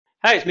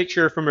Hi, it's Mitch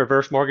here from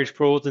Reverse Mortgage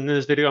Pros. In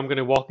this video, I'm going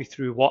to walk you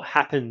through what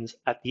happens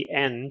at the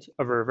end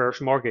of a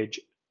reverse mortgage.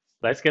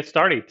 Let's get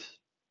started.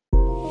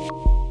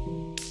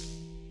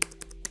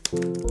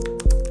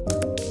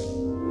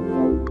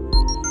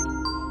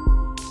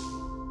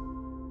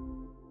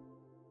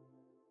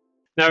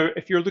 Now,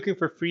 if you're looking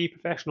for free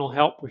professional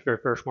help with your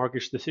reverse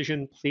mortgage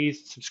decision,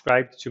 please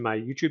subscribe to my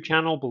YouTube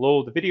channel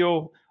below the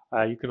video.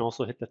 You can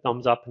also hit the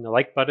thumbs up and the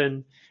like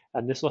button,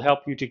 and this will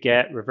help you to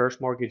get reverse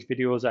mortgage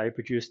videos that I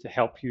produce to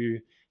help you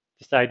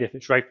decide if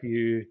it's right for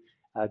you,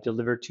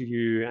 delivered to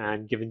you,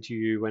 and given to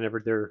you whenever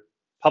they're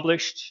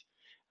published.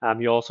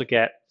 You also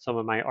get some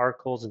of my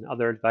articles and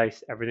other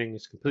advice. Everything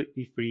is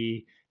completely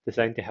free,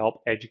 designed to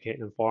help educate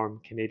and inform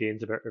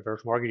Canadians about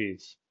reverse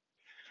mortgages.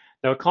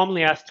 Now, a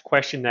commonly asked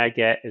question that I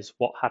get is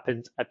what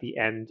happens at the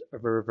end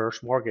of a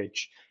reverse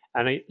mortgage?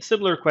 And a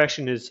similar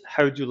question is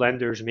how do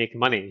lenders make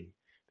money?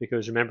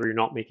 Because remember, you're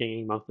not making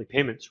any monthly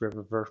payments with a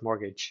reverse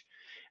mortgage.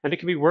 And it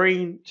can be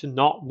worrying to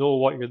not know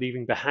what you're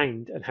leaving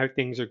behind and how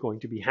things are going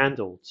to be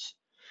handled.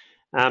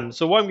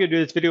 So what I'm going to do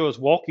in this video is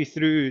walk you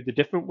through the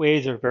different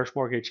ways a reverse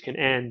mortgage can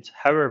end,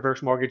 how a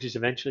reverse mortgage is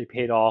eventually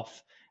paid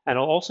off, and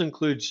I'll also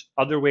include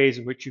other ways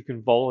in which you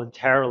can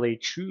voluntarily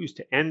choose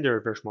to end a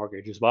reverse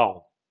mortgage as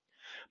well.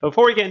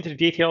 Before we get into the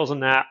details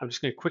on that, I'm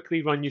just going to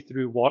quickly run you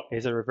through what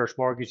is a reverse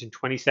mortgage in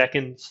 20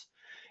 seconds.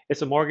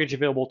 It's a mortgage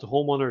available to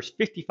homeowners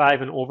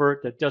 55 and over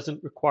that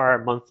doesn't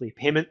require monthly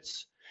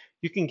payments.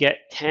 You can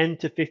get 10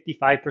 to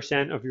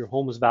 55% of your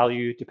home's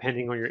value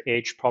depending on your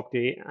age,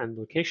 property, and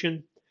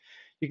location.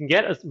 You can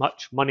get as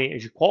much money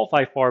as you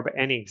qualify for, but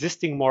any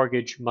existing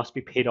mortgage must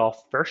be paid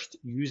off first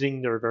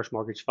using the reverse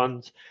mortgage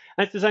funds.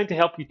 And it's designed to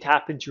help you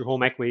tap into your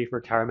home equity for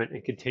retirement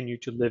and continue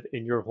to live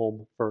in your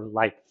home for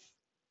life.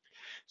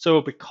 So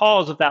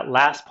because of that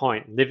last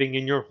point, living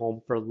in your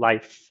home for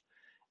life,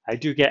 I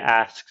do get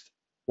asked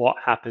what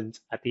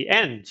happens at the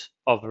end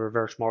of a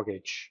reverse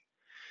mortgage.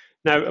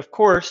 Now, of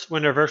course,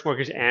 when a reverse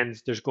mortgage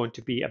ends, there's going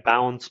to be a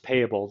balance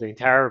payable. The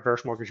entire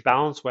reverse mortgage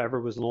balance,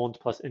 whatever was loaned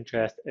plus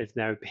interest, is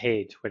now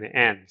paid when it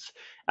ends.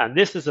 And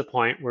this is the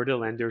point where the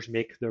lenders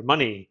make their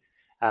money.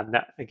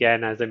 That,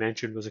 again, as I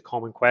mentioned, was a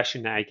common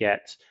question that I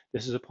get.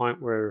 This is a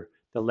point where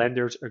the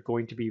lenders are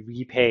going to be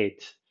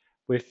repaid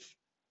with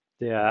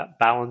the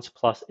balance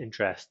plus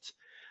interest.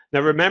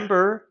 Now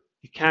remember,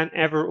 you can't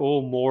ever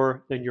owe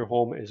more than your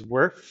home is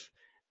worth.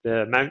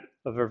 The amount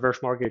of a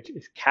reverse mortgage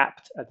is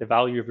capped at the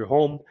value of your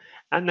home,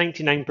 and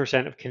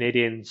 99% of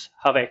Canadians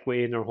have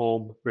equity in their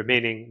home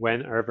remaining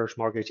when a reverse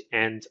mortgage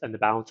ends and the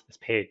balance is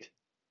paid.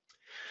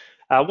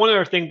 One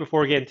other thing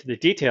before we get into the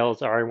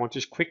details, I want to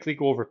just quickly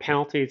go over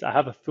penalties. I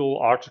have a full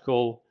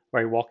article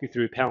where I walk you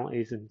through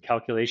penalties and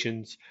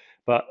calculations,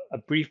 but a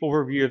brief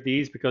overview of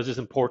these because it's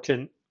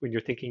important when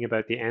you're thinking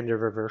about the end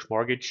of a reverse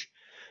mortgage.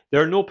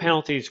 There are no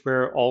penalties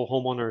where all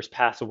homeowners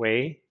pass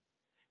away.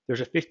 There's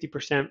a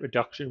 50%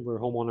 reduction where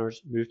homeowners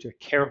move to a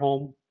care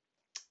home.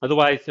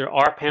 Otherwise, there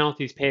are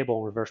penalties payable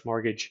in reverse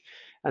mortgage.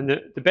 And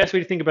the best way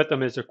to think about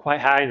them is they're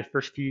quite high in the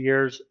first few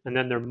years, and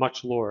then they're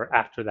much lower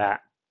after that.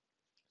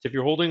 So if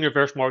you're holding a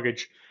reverse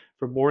mortgage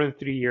for more than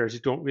 3 years,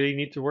 you don't really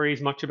need to worry as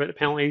much about the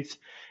penalties.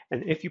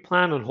 And if you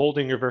plan on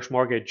holding your reverse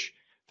mortgage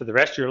for the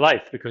rest of your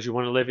life because you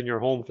want to live in your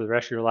home for the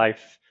rest of your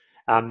life,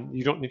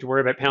 you don't need to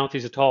worry about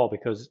penalties at all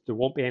because there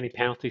won't be any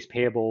penalties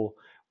payable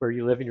where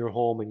you live in your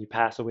home and you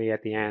pass away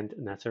at the end,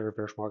 and that's how a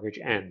reverse mortgage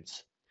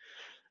ends.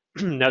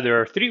 Now,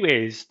 there are three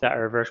ways that a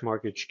reverse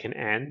mortgage can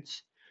end.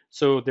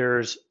 So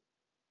there's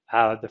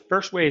the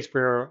first way is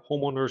where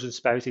homeowners and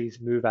spouses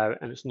move out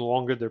and it's no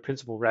longer their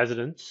principal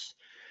residence.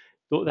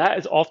 Though that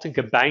is often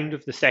combined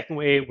with the second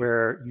way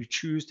where you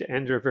choose to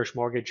end a reverse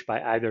mortgage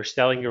by either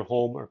selling your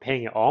home or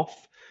paying it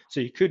off.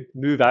 So you could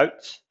move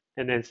out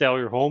and then sell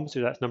your home.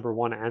 So that's number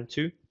one and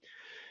two.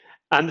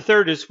 And the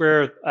third is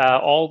where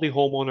all the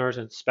homeowners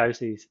and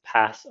spouses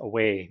pass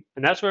away.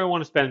 And that's where I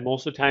want to spend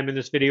most of the time in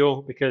this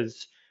video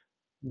because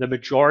the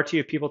majority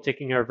of people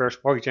taking a reverse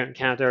mortgage out in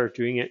Canada are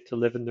doing it to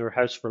live in their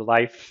house for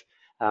life.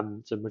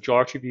 So the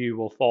majority of you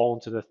will fall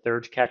into the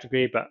third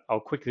category, but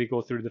I'll quickly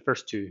go through the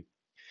first two.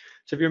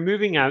 So if you're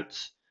moving out,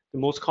 the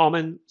most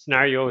common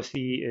scenario I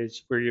see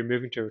is where you're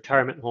moving to a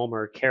retirement home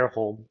or a care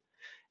home.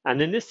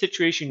 And in this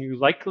situation, you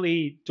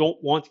likely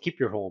don't want to keep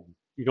your home.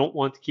 You don't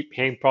want to keep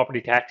paying property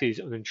taxes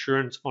and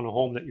insurance on a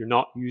home that you're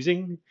not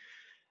using.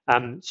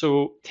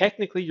 So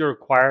technically, you're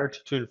required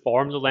to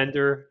inform the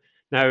lender.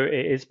 Now, it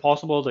is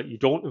possible that you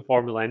don't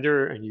inform the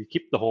lender and you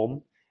keep the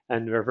home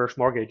and reverse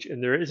mortgage,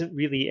 and there isn't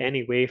really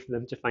any way for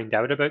them to find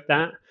out about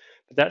that.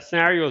 But that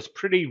scenario is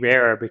pretty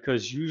rare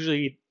because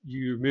usually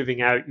you're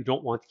moving out, you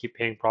don't want to keep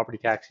paying property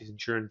taxes,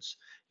 insurance,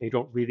 and you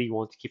don't really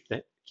want to keep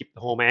the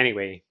home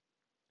anyway.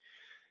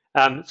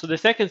 So the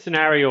second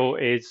scenario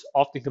is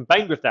often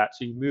combined with that.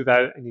 So you move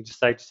out and you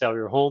decide to sell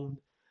your home,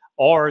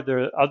 or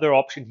the other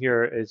option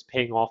here is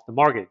paying off the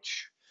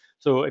mortgage.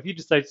 So if you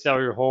decide to sell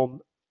your home,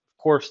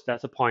 of course,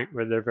 that's a point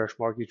where the reverse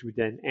mortgage would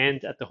then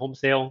end at the home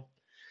sale.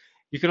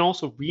 You can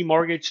also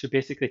remortgage, so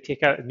basically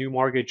take out a new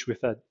mortgage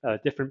with a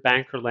different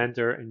bank or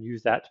lender and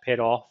use that to pay it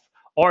off.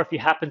 Or if you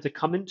happen to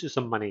come into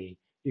some money,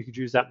 you could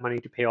use that money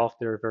to pay off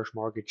the reverse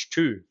mortgage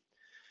too.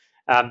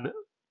 Um,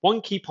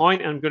 One key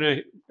point, and I'm going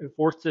to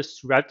enforce this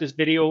throughout this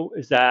video,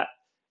 is that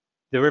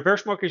the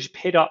reverse mortgage is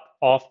paid up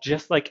off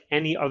just like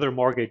any other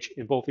mortgage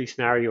in both these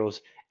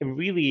scenarios. And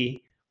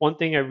really, one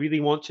thing I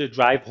really want to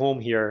drive home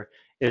here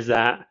is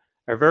that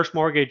a reverse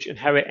mortgage and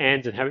how it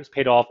ends and how it's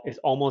paid off is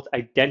almost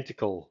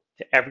identical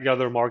to every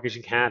other mortgage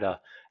in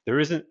Canada. There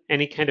isn't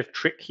any kind of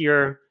trick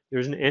here. There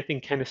isn't anything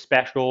kind of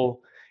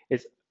special.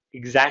 It's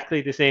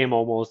exactly the same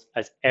almost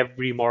as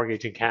every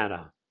mortgage in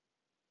Canada.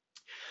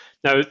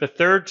 Now, the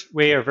third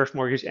way a reverse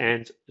mortgage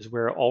ends is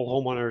where all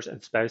homeowners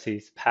and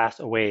spouses pass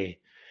away.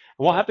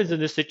 And what happens in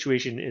this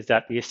situation is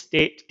that the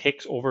estate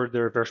takes over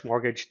the reverse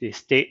mortgage. The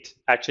estate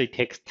actually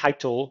takes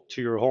title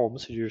to your home.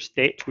 So your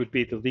estate would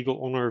be the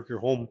legal owner of your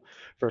home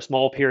for a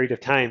small period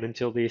of time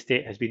until the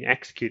estate has been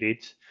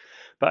executed.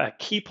 But a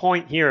key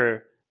point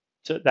here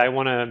that I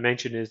want to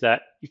mention is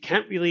that you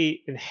can't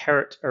really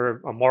inherit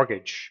a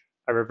mortgage,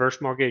 a reverse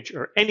mortgage,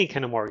 or any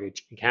kind of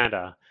mortgage in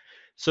Canada.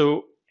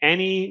 So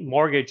any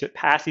mortgage that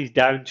passes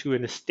down to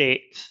an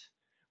estate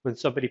when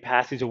somebody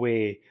passes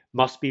away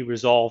must be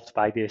resolved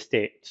by the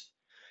estate.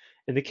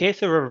 In the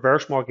case of a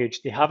reverse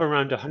mortgage, they have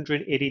around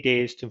 180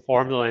 days to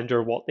inform the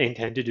lender what they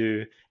intend to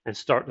do and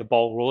start the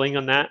ball rolling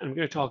on that. I'm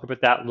going to talk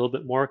about that a little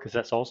bit more because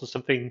that's also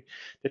something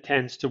that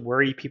tends to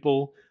worry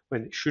people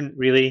when it shouldn't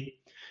really.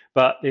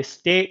 But the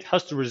state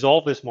has to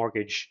resolve this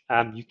mortgage.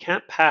 You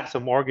can't pass a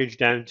mortgage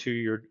down to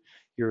your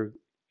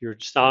your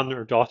son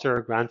or daughter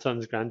or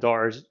grandsons,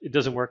 granddaughters. It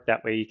doesn't work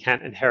that way. You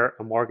can't inherit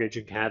a mortgage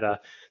in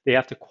Canada. They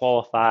have to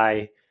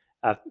qualify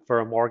for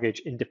a mortgage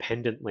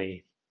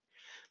independently.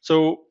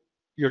 So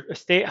your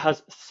estate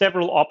has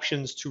several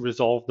options to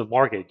resolve the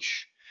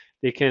mortgage.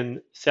 They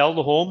can sell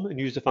the home and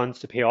use the funds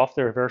to pay off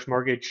their reverse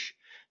mortgage.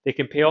 They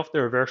can pay off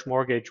their reverse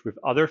mortgage with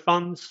other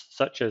funds,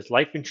 such as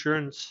life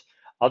insurance,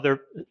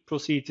 other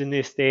proceeds in the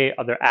estate,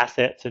 other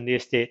assets in the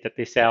estate that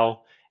they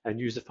sell, and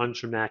use the funds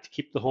from that to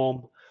keep the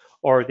home.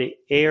 Or the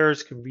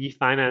heirs can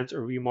refinance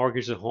or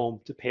remortgage the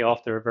home to pay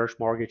off the reverse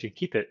mortgage and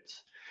keep it.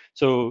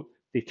 So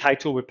the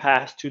title would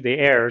pass to the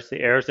heirs.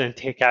 The heirs then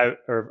take out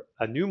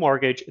a new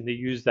mortgage and they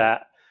use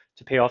that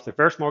to pay off their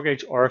first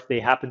mortgage, or if they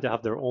happen to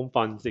have their own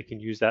funds, they can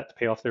use that to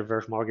pay off their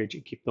reverse mortgage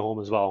and keep the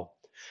home as well.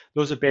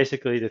 Those are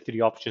basically the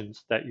three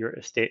options that your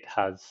estate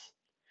has.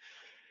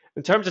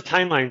 In terms of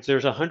timelines,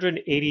 there's a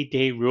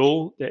 180-day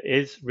rule that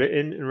is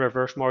written in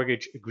reverse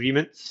mortgage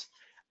agreements.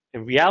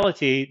 In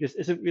reality, this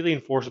isn't really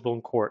enforceable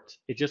in court.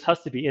 It just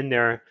has to be in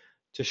there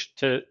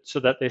so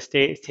that the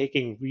estate is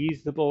taking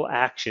reasonable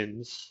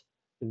actions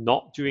and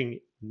not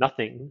doing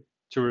nothing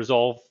to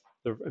resolve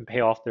and pay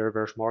off the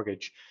reverse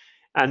mortgage.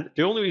 And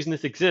the only reason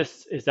this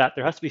exists is that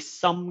there has to be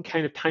some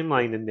kind of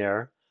timeline in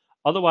there.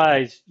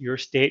 Otherwise, your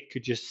estate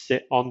could just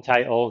sit on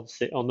title and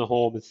sit on the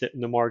home and sit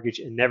in the mortgage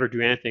and never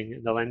do anything,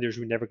 and the lenders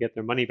would never get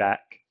their money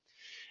back.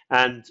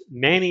 And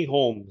many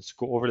homes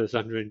go over this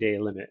 100-day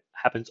limit. It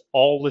happens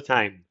all the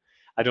time.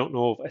 I don't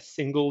know of a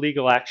single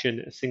legal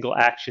action, a single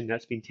action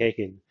that's been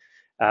taken.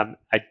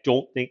 I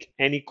don't think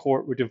any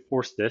court would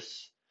enforce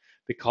this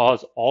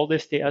because all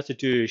this state has to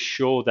do is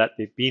show that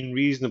they've been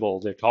reasonable.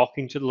 They're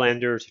talking to the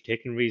lenders, they're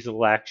taking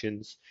reasonable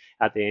actions,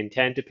 and they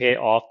intend to pay it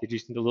off. They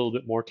just need a little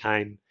bit more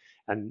time.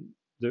 And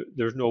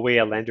there's no way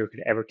a lender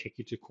could ever take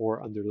you to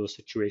court under those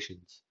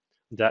situations.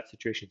 That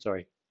situation,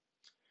 sorry.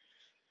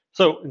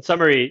 So in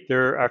summary,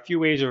 there are a few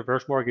ways a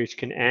reverse mortgage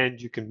can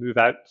end. You can move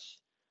out,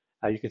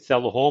 you can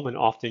sell the home, and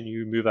often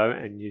you move out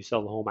and you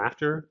sell the home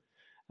after.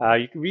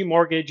 You can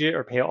remortgage it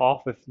or pay it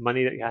off with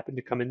money that you happen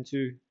to come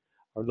into,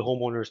 or the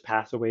homeowners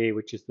pass away,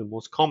 which is the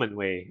most common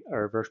way a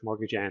reverse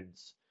mortgage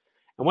ends.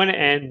 And when it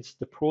ends,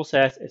 the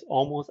process is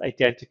almost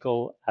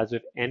identical as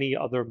with any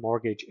other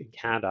mortgage in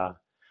Canada.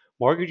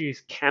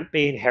 Mortgages can't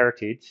be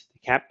inherited, they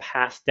can't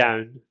pass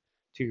down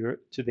to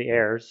the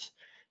heirs.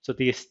 So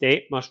the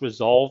estate must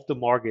resolve the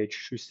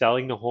mortgage through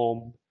selling the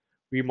home,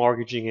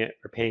 remortgaging it,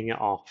 or paying it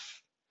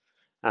off.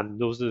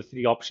 Those are the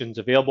three options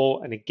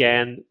available. And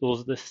again, those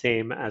are the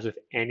same as with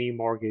any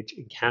mortgage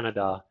in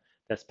Canada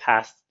that's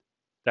passed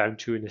down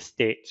to an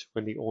estate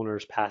when the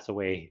owners pass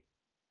away.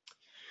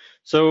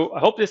 So I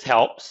hope this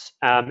helps.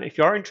 If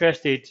you are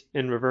interested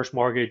in reverse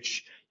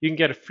mortgage, you can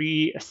get a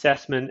free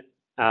assessment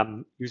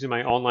using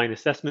my online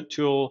assessment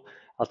tool.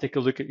 I'll take a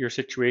look at your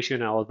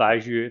situation. I'll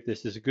advise you if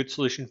this is a good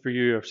solution for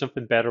you or if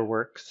something better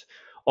works.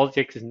 All it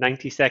takes is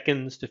 90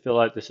 seconds to fill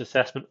out this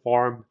assessment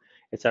form.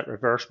 It's at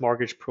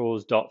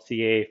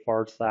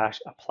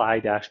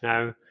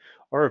reversemortgagepros.ca/apply-now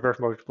or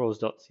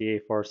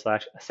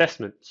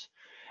reversemortgagepros.ca/assessments.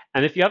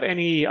 And if you have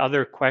any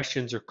other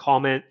questions or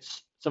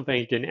comments, something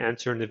I didn't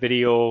answer in the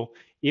video,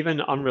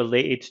 even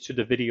unrelated to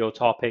the video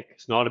topic,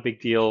 it's not a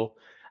big deal.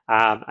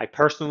 I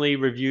personally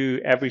review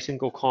every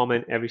single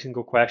comment, every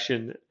single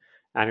question,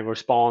 and I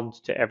respond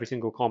to every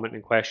single comment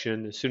and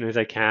question as soon as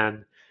I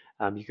can.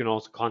 You can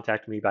also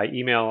contact me by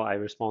email. I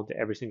respond to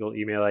every single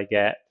email I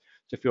get.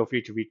 So feel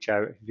free to reach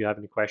out if you have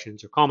any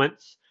questions or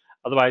comments.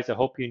 Otherwise, I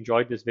hope you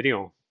enjoyed this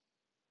video.